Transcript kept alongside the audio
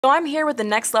So I'm here with the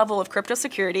next level of crypto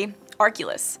security,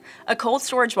 Arculus, a cold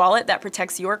storage wallet that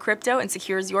protects your crypto and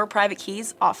secures your private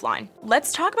keys offline.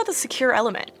 Let's talk about the secure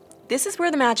element. This is where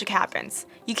the magic happens.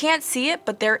 You can't see it,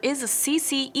 but there is a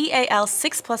CCEAL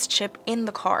 6+ chip in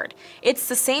the card. It's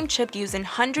the same chip used in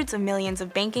hundreds of millions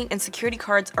of banking and security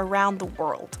cards around the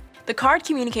world. The card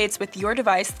communicates with your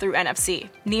device through NFC,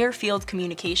 near field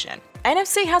communication.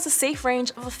 NFC has a safe range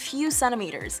of a few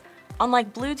centimeters,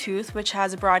 unlike Bluetooth, which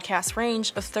has a broadcast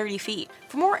range of 30 feet.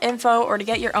 For more info or to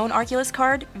get your own Arculus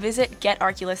card, visit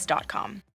getarculus.com.